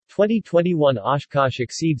2021 Oshkosh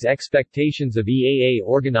exceeds expectations of EAA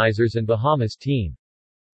organizers and Bahamas team.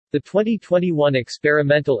 The 2021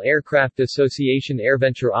 Experimental Aircraft Association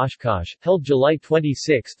AirVenture Oshkosh, held July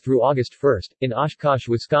 26 through August 1, in Oshkosh,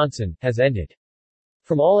 Wisconsin, has ended.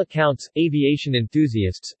 From all accounts, aviation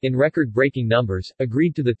enthusiasts, in record-breaking numbers,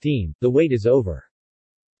 agreed to the theme, "The wait is over."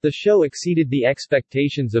 The show exceeded the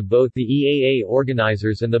expectations of both the EAA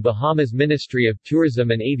organizers and the Bahamas Ministry of Tourism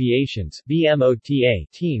and Aviation's BMOTA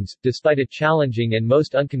teams, despite a challenging and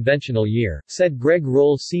most unconventional year, said Greg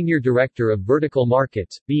Roll, Senior Director of Vertical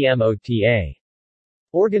Markets, BMOTA.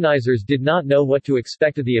 Organizers did not know what to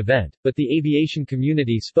expect of the event, but the aviation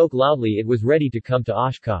community spoke loudly it was ready to come to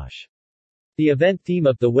Oshkosh. The event theme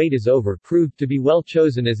of "The Wait is Over" proved to be well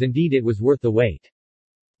chosen, as indeed it was worth the wait.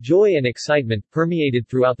 Joy and excitement permeated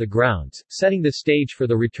throughout the grounds, setting the stage for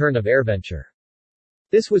the return of AirVenture.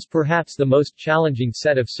 This was perhaps the most challenging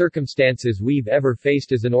set of circumstances we've ever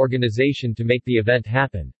faced as an organization to make the event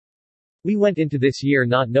happen. We went into this year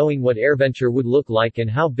not knowing what AirVenture would look like and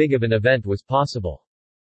how big of an event was possible.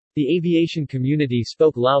 The aviation community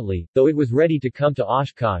spoke loudly, though it was ready to come to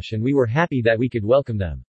Oshkosh, and we were happy that we could welcome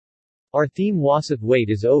them. Our theme was "The Wait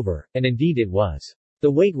is Over," and indeed it was. The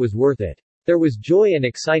wait was worth it. There was joy and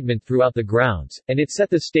excitement throughout the grounds, and it set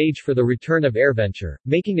the stage for the return of AirVenture,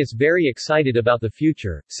 making us very excited about the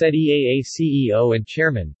future, said EAA CEO and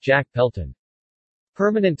Chairman, Jack Pelton.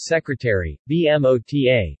 Permanent Secretary,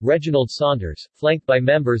 BMOTA, Reginald Saunders, flanked by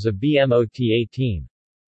members of BMOTA team.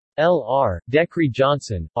 L.R., Dekri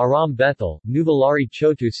Johnson, Aram Bethel, Nuvolari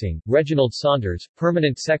Chotusing, Reginald Saunders,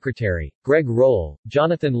 Permanent Secretary, Greg Roll,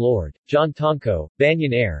 Jonathan Lord, John Tonko,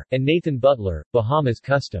 Banyan Air, and Nathan Butler, Bahamas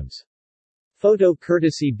Customs. Photo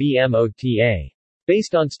courtesy BMOTA.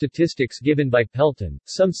 Based on statistics given by Pelton,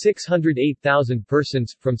 some 608,000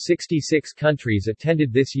 persons, from 66 countries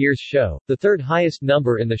attended this year's show, the third highest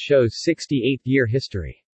number in the show's 68-year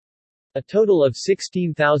history. A total of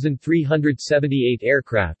 16,378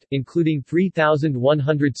 aircraft, including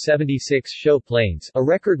 3,176 show planes, a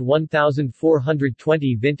record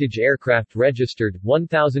 1,420 vintage aircraft registered,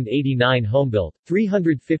 1,089 homebuilt,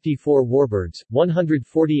 354 warbirds,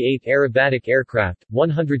 148 aerobatic aircraft,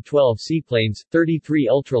 112 seaplanes, 33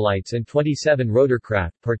 ultralights and 27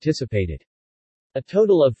 rotorcraft participated. A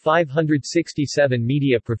total of 567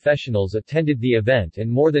 media professionals attended the event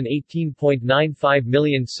and more than 18.95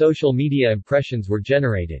 million social media impressions were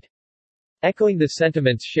generated. Echoing the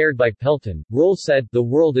sentiments shared by Pelton, Roll said, "The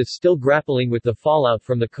world is still grappling with the fallout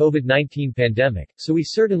from the COVID-19 pandemic, so we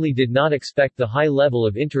certainly did not expect the high level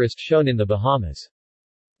of interest shown in the Bahamas.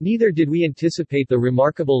 Neither did we anticipate the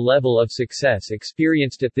remarkable level of success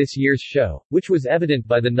experienced at this year's show, which was evident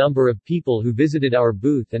by the number of people who visited our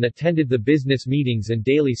booth and attended the business meetings and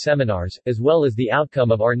daily seminars, as well as the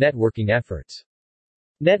outcome of our networking efforts."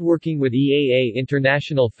 Networking with EAA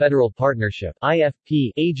International Federal Partnership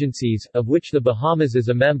 (IFP) agencies, of which the Bahamas is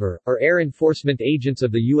a member, are Air Enforcement Agents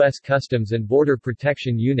of the U.S. Customs and Border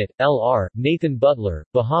Protection Unit, LR, Nathan Butler,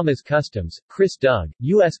 Bahamas Customs, Chris Doug,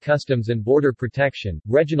 U.S. Customs and Border Protection,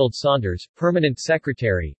 Reginald Saunders, Permanent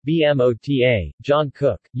Secretary, BMOTA, John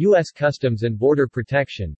Cook, U.S. Customs and Border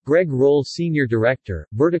Protection, Greg Roll, Senior Director,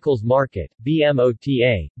 Verticals Market,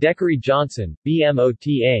 BMOTA, Dekri Johnson,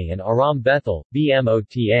 BMOTA, and Aram Bethel,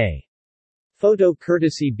 BMOTA. Photo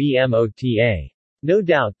courtesy BMOTA. No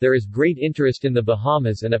doubt, there is great interest in the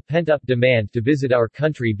Bahamas and a pent-up demand to visit our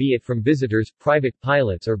country, be it from visitors, private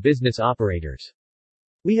pilots or business operators.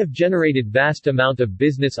 We have generated vast amount of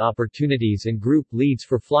business opportunities and group leads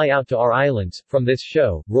for fly out to our islands, from this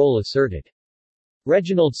show, Roll asserted.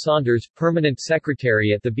 Reginald Saunders, Permanent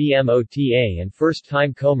Secretary at the BMOTA and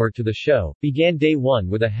first-time comer to the show, began day one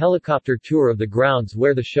with a helicopter tour of the grounds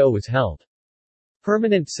where the show was held.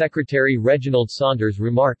 Permanent Secretary Reginald Saunders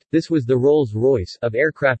remarked, "This was the Rolls-Royce of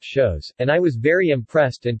aircraft shows, and I was very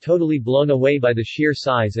impressed and totally blown away by the sheer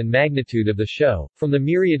size and magnitude of the show, from the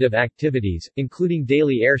myriad of activities, including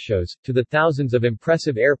daily airshows, to the thousands of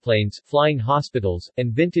impressive airplanes, flying hospitals,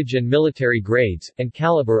 and vintage and military grades, and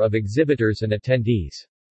caliber of exhibitors and attendees.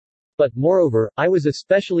 But, moreover, I was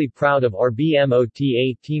especially proud of our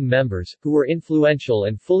BMOTA team members, who were influential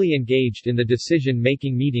and fully engaged in the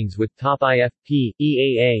decision-making meetings with top IFP,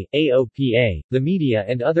 EAA, AOPA, the media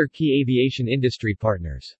and other key aviation industry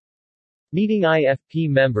partners. Meeting IFP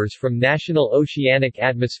members from National Oceanic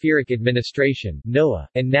Atmospheric Administration (NOAA)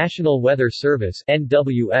 and National Weather Service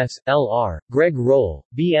 (NWS), LR, Greg Roll,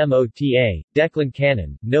 BMOTA, Declan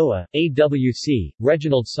Cannon, NOAA, AWC,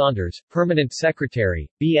 Reginald Saunders, Permanent Secretary,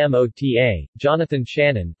 BMOTA, Jonathan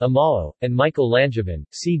Shannon, AMAO, and Michael Langevin,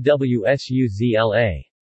 CWSUZLA.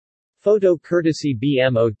 Photo courtesy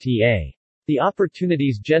BMOTA. The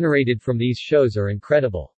opportunities generated from these shows are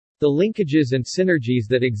incredible. The linkages and synergies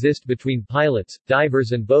that exist between pilots,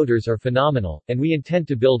 divers and boaters are phenomenal, and we intend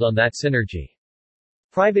to build on that synergy.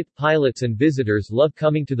 Private pilots and visitors love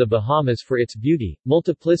coming to the Bahamas for its beauty,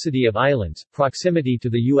 multiplicity of islands, proximity to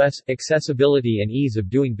the U.S., accessibility and ease of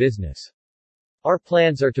doing business. Our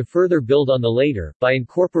plans are to further build on the latter, by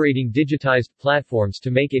incorporating digitized platforms to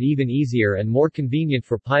make it even easier and more convenient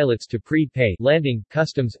for pilots to pre-pay landing,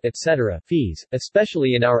 customs, etc. fees,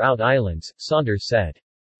 especially in our out islands, Saunders said.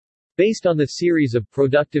 Based on the series of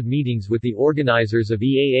productive meetings with the organizers of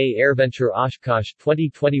EAA AirVenture Oshkosh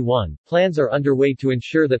 2021, plans are underway to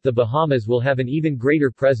ensure that the Bahamas will have an even greater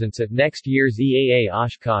presence at next year's EAA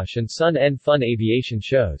Oshkosh and Sun and Fun aviation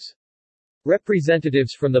shows.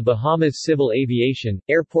 Representatives from the Bahamas Civil Aviation,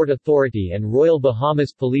 Airport Authority and Royal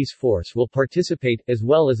Bahamas Police Force will participate, as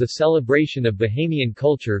well as a celebration of Bahamian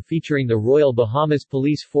culture featuring the Royal Bahamas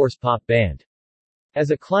Police Force Pop Band. As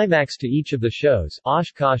a climax to each of the shows,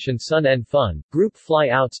 Oshkosh and Sun and Fun, group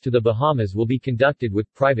fly-outs to the Bahamas will be conducted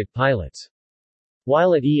with private pilots.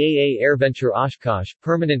 While at EAA AirVenture Oshkosh,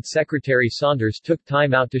 Permanent Secretary Saunders took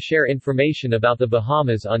time out to share information about the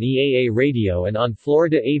Bahamas on EAA Radio and on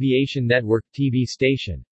Florida Aviation Network TV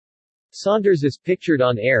station. Saunders is pictured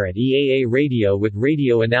on air at EAA Radio with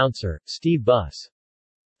radio announcer, Steve Buss.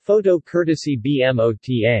 Photo courtesy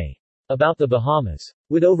BMOTA. About the Bahamas.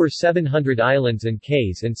 With over 700 islands and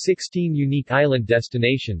cays and 16 unique island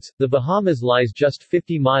destinations, the Bahamas lies just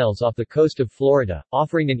 50 miles off the coast of Florida,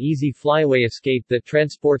 offering an easy flyaway escape that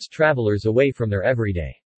transports travelers away from their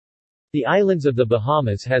everyday. The islands of the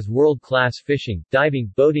Bahamas has world-class fishing,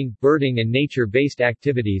 diving, boating, birding and nature-based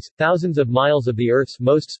activities, thousands of miles of the Earth's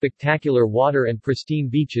most spectacular water and pristine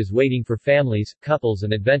beaches waiting for families, couples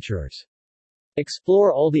and adventurers.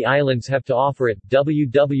 Explore all the islands have to offer at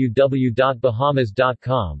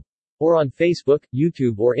www.bahamas.com, or on Facebook,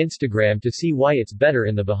 YouTube or Instagram to see why it's better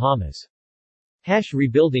in the Bahamas.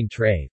 #Rebuilding Trave